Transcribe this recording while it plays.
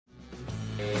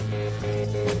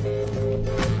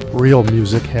real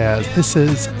music has. This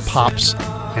is Pops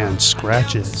and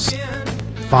Scratches.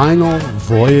 Vinyl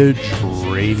Voyage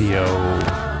Radio.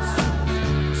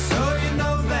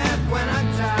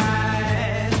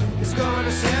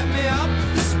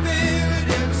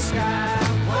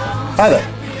 Hi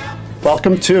there.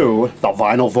 Welcome to the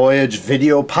Vinyl Voyage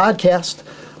video podcast.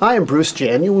 I am Bruce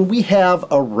Janu, and we have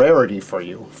a rarity for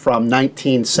you from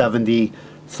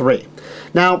 1973.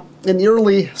 Now, in the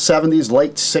early 70s,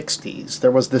 late 60s, there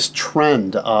was this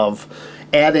trend of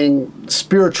adding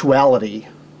spirituality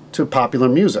to popular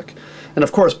music. And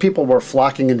of course, people were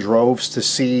flocking in droves to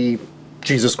see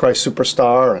Jesus Christ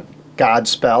Superstar and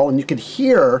Godspell, and you could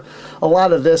hear a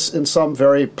lot of this in some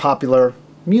very popular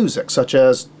music, such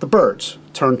as The Byrds,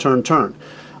 Turn, Turn, Turn.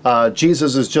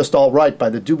 Jesus is Just All Right by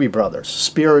the Doobie Brothers,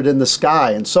 Spirit in the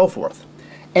Sky, and so forth.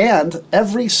 And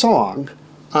every song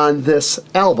on this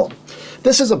album.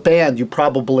 This is a band you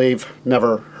probably have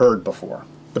never heard before.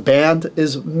 The band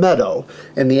is Meadow,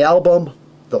 and the album,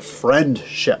 The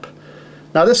Friendship.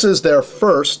 Now this is their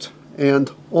first and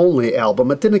only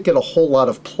album. It didn't get a whole lot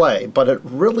of play, but it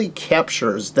really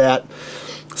captures that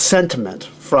sentiment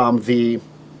from the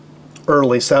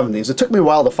early 70s. It took me a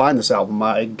while to find this album.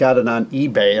 I got it on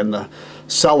eBay, and the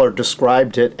seller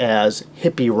described it as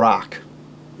hippie rock.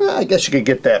 I guess you could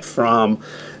get that from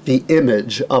the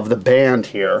image of the band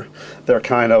here. They're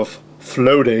kind of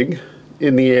floating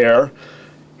in the air,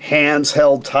 hands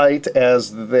held tight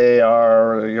as they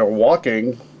are,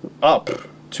 walking up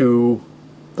to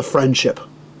the friendship,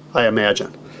 I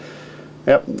imagine.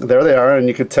 Yep, there they are, and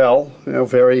you could tell,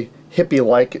 very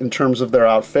hippie-like in terms of their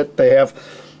outfit. They have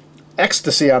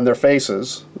ecstasy on their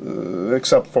faces,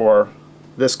 except for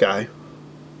this guy.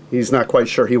 He's not quite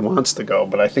sure he wants to go,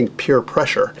 but I think peer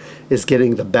pressure is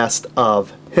getting the best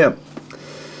of him.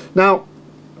 Now,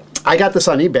 I got this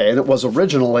on eBay, and it was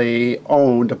originally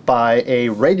owned by a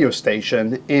radio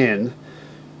station in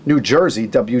New Jersey,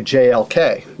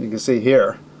 WJLK. You can see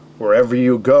here, wherever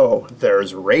you go,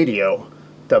 there's radio.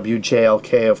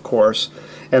 WJLK, of course.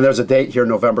 And there's a date here,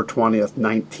 November 20th,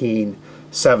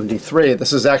 1973.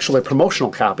 This is actually a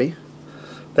promotional copy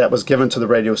that was given to the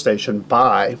radio station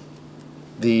by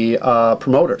the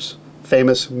promoters,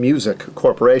 Famous Music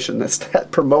Corporation. That's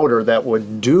that promoter that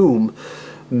would doom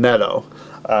Meadow.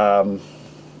 In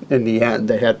the end,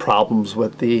 they had problems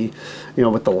with the,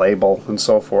 with the label and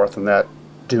so forth, and that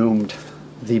doomed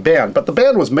the band. But the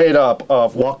band was made up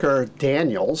of Walker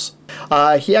Daniels.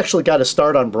 He actually got his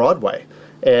start on Broadway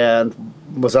and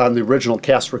was on the original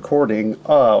cast recording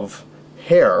of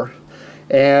Hair.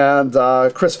 And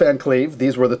Chris Van Cleve,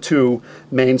 these were the two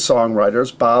main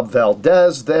songwriters. Bob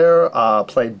Valdez there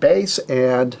played bass,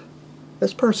 and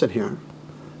this person here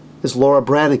is Laura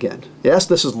Branigan. Yes,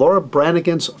 this is Laura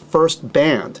Branigan's first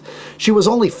band. She was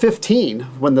only 15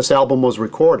 when this album was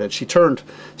recorded. She turned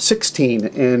 16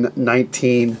 in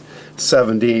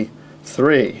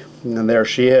 1973. And there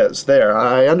she is, there.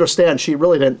 I understand she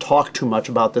really didn't talk too much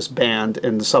about this band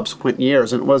in the subsequent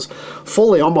years, and it was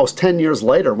fully almost 10 years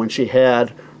later when she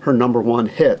had her #1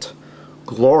 hit,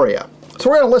 Gloria.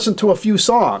 So we're going to listen to a few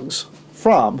songs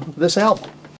from this album.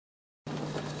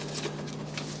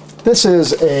 This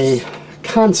is a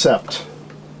concept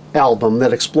album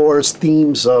that explores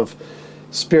themes of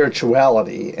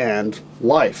spirituality and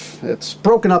life. It's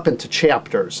broken up into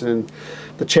chapters, and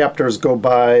the chapters go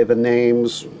by the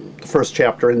names. The first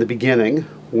chapter, In the Beginning,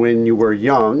 When You Were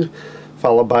Young,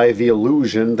 followed by The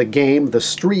Illusion, The Game, The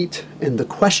Street, and The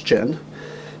Question.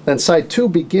 Then side 2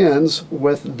 begins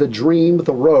with The Dream,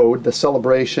 The Road, The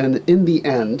Celebration, In the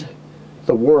End,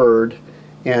 The Word,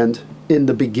 and In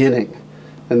the Beginning.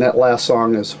 And that last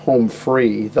song is Home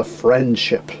Free, The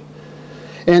Friendship.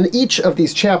 And each of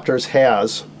these chapters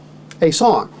has a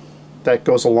song that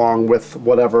goes along with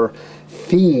whatever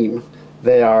theme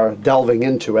they are delving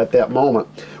into at that moment.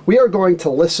 We are going to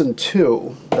listen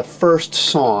to the first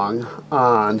song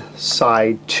on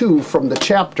side 2 from the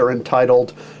chapter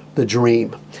entitled The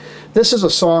Dream. This is a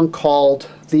song called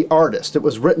The Artist. It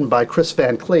was written by Chris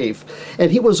Van Cleve,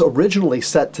 and he was originally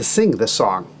set to sing this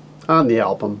song on the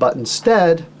album, but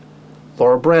instead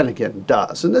Laura Branigan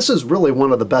does. And this is really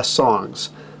one of the best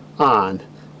songs on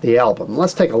the album.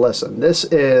 Let's take a listen. This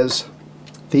is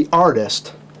The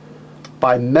Artist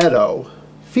by Meadow,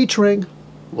 featuring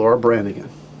Laura Branigan.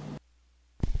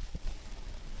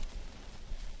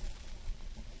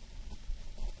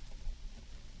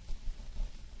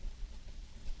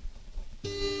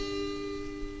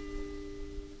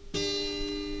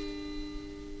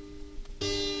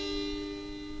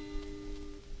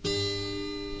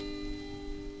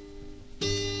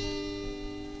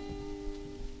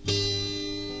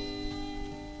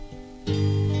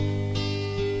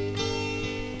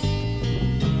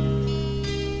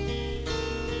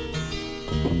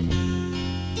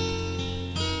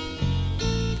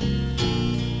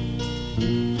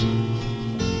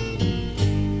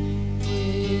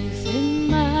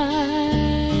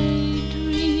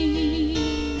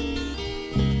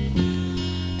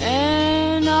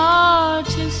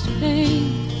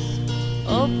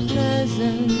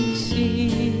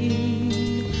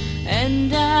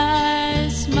 and I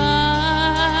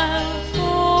smile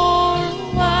for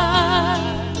a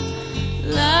while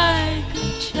like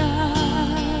a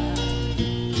child.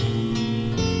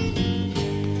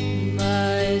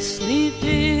 My sleep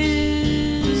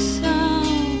is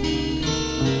sound.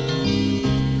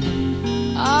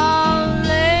 I'll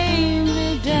lay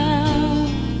me down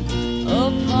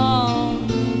upon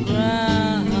the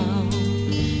ground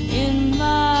in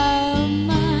my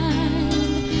mind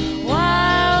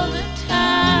while the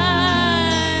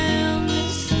time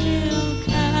is still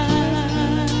kind.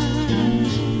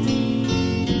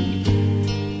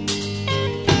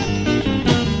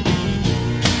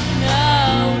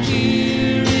 Now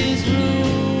here is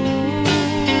room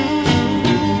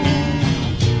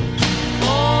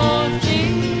for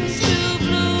things to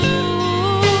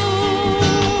bloom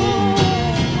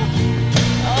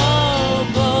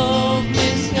above the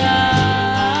sky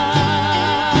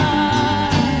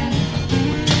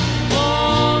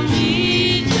for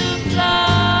me to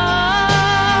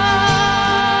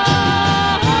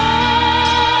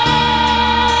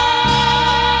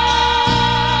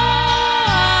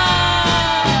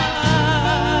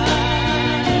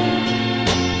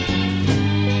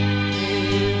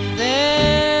If there's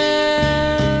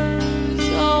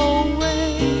a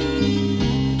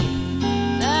way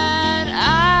that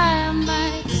I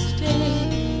might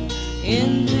stay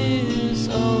in this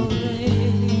array,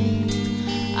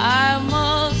 I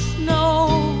must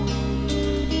know,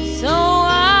 so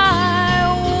I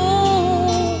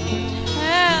won't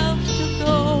have to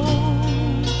go.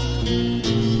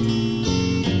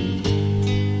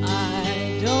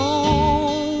 I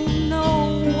don't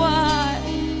know why,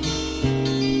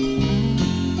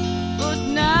 but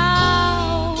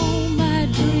now my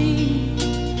dream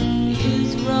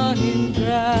is running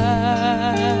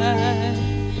dry,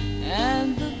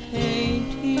 and the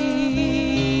painting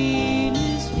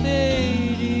is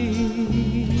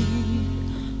fading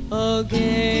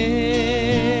again.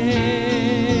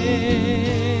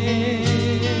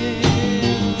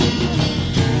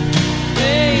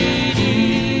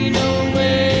 Fading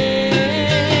away.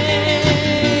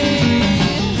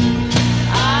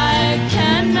 I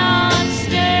cannot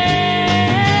stay.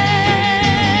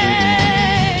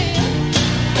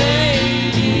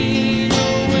 Fading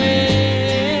away.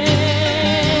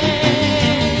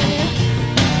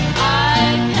 I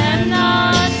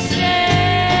cannot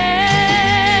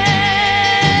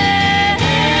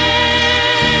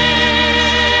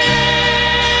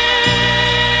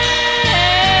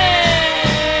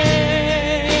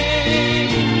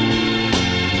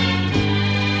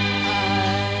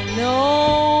I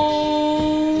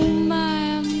know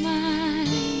my mind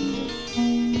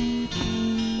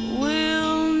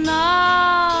will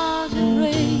not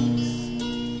erase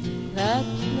that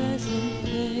pleasant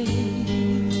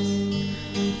place,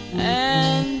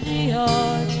 and the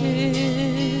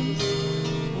artist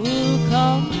will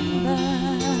come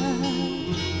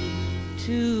back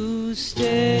to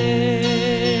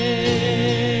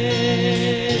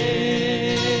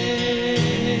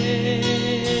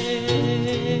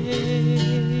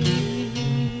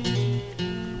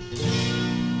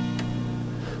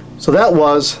So that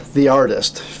was The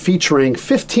Artist, featuring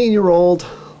 15-year-old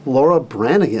Laura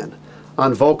Branigan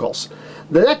on vocals.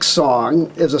 The next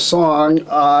song is a song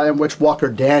in which Walker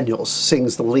Daniels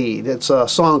sings the lead. It's a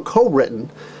song co-written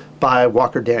by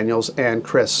Walker Daniels and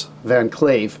Chris Van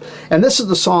Cleve. And this is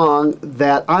the song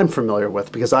that I'm familiar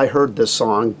with because I heard this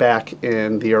song back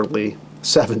in the early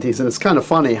 70s, and it's kind of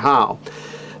funny how.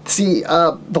 See,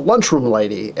 the lunchroom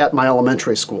lady at my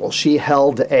elementary school, she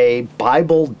held a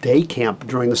Bible day camp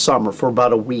during the summer for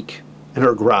about a week in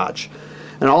her garage.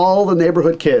 And all the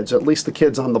neighborhood kids, at least the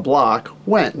kids on the block,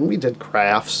 went, and we did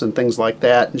crafts and things like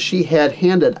that. And she had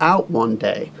handed out one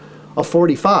day a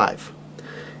 45.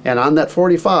 And on that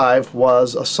 45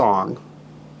 was a song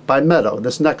by Meadow,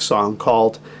 this next song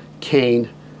called Cain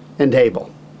and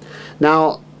Abel.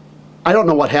 Now, I don't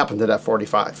know what happened to that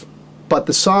 45, but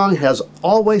the song has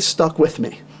always stuck with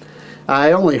me.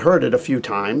 I only heard it a few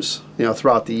times,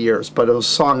 throughout the years, but it was a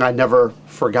song I never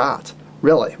forgot,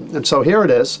 really. And so here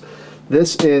it is.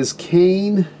 This is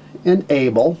Cain and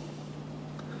Abel,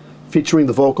 featuring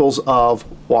the vocals of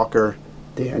Walker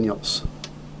Daniels.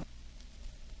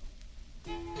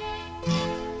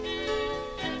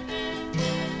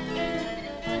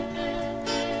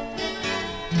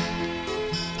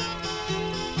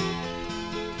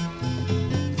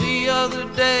 The other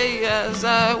day as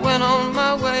I went on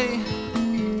my way,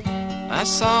 I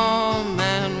saw a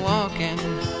man walking.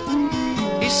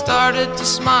 He started to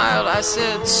smile. I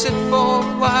said, sit for a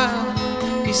while.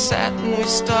 He sat and we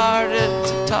started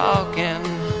to talking.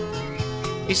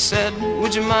 He said,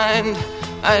 would you mind?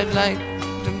 I'd like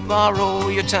to borrow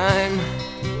your time.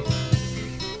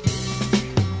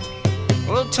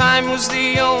 Well, time was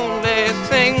the only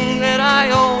thing that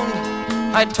I owned.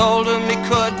 I told him he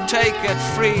could take it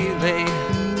freely.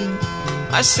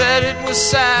 I said it was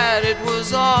sad, it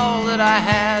was all that I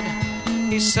had.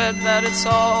 He said that it's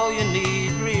all you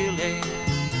need, really.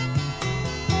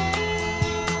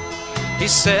 He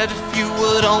said, if you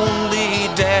would only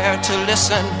dare to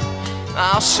listen,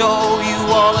 I'll show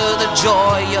you all of the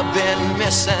joy you've been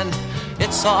missing.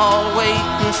 It's all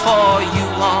waiting for you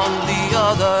on the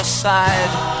other side.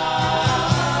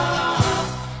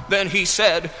 Then he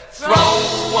said, throw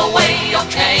away your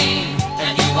cane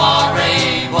and you are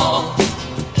able.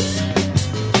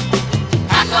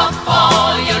 Pack up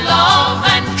all your love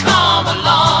and come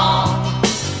along.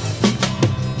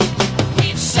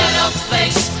 We've set a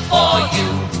place for you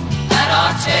at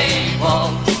our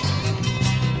table.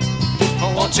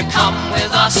 Won't you come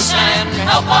with us and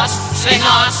help us sing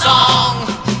our song?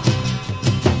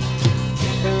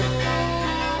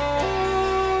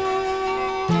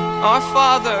 Our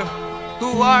Father,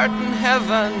 who art in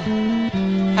heaven,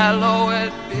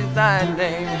 hallowed be thy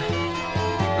name.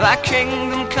 Thy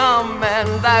kingdom come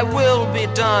and thy will be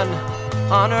done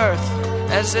on earth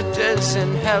as it is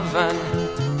in heaven.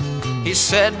 He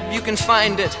said you can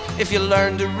find it if you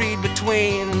learn to read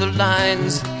between the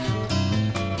lines.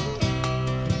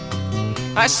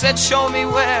 I said, show me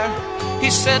where.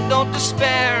 He said, don't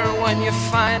despair. When you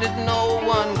find it, no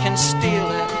one can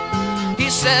steal it. He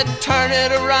said, turn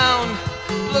it around.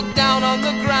 Look down on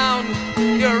the ground.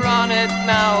 You're on it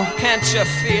now. Can't you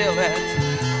feel it?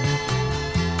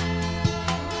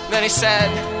 Then he said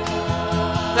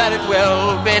that it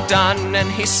will be done.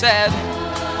 And he said,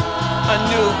 a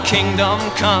new kingdom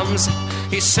comes.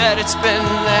 He said, it's been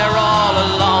there all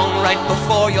along, right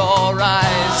before your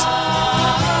eyes.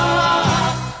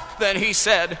 Then he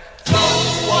said,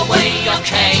 throw away your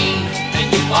cane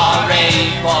and you are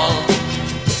able.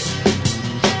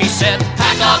 He said,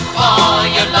 pack up all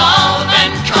your love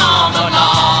and come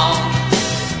along.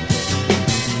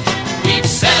 We've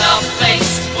set a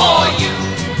place for you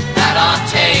at our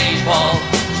table.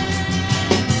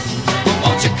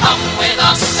 Won't you come with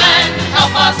us and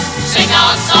help us sing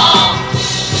our song?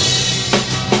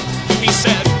 He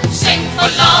said, sing for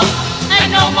love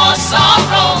and no more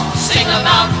sorrow. Sing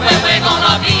about where we're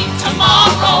gonna be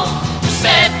tomorrow. Who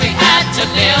said we had to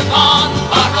live on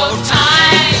borrowed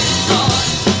time?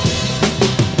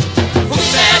 Who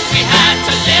said we had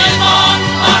to live on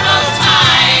borrowed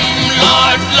time?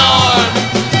 Lord, Lord,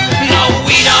 no,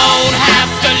 we don't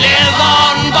have to live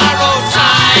on borrowed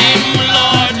time.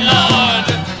 Lord, Lord,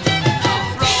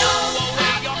 throw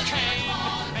away your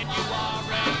cane and you are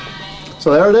able.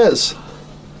 So there it is,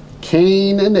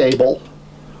 Cain and Abel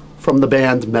from the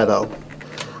band Meadow.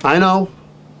 I know,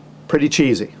 pretty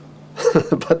cheesy,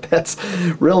 but that's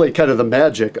really kind of the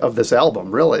magic of this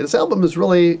album, really. This album is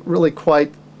really, really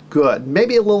quite good.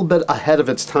 Maybe a little bit ahead of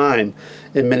its time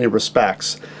in many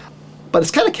respects, but it's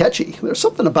kind of catchy. There's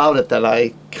something about it that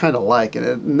I kind of like, and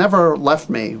it never left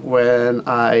me when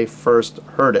I first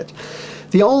heard it.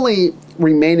 The only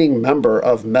remaining member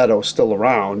of Meadow still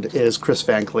around is Chris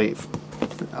Van Cleef.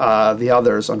 The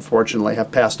others, unfortunately,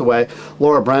 have passed away.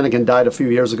 Laura Branigan died a few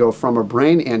years ago from a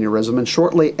brain aneurysm, and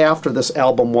shortly after this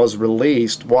album was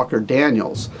released, Walker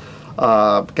Daniels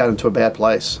got into a bad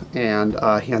place, and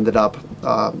he ended up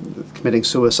committing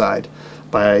suicide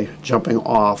by jumping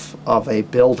off of a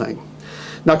building.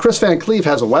 Now, Chris Van Cleef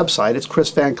has a website. It's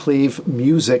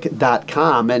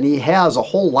chrisvancleefmusic.com, and he has a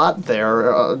whole lot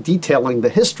there detailing the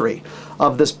history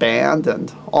of this band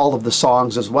and all of the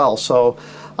songs as well. So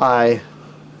I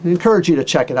encourage you to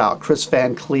check it out,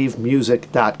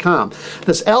 chrisvancleefmusic.com.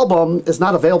 This album is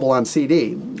not available on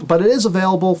CD, but it is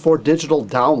available for digital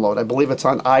download. I believe it's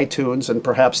on iTunes and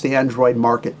perhaps the Android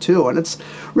market too, and it's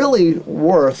really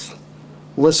worth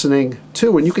listening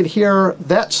to. And you can hear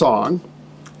that song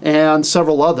and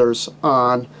several others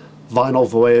on Vinyl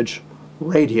Voyage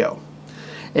Radio.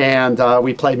 And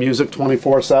we play music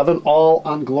 24/7, all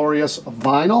on glorious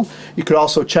vinyl. You could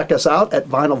also check us out at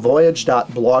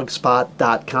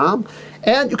vinylvoyage.blogspot.com,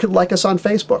 and you can like us on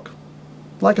Facebook.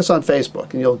 Like us on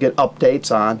Facebook, and you'll get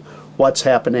updates on what's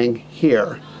happening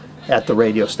here at the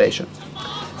radio station.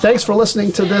 Thanks for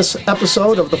listening to this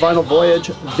episode of the Vinyl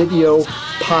Voyage video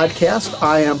podcast.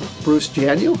 I am Bruce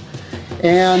Janu,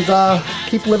 and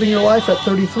keep living your life at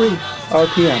 33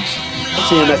 RPMs.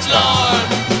 See you next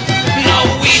time.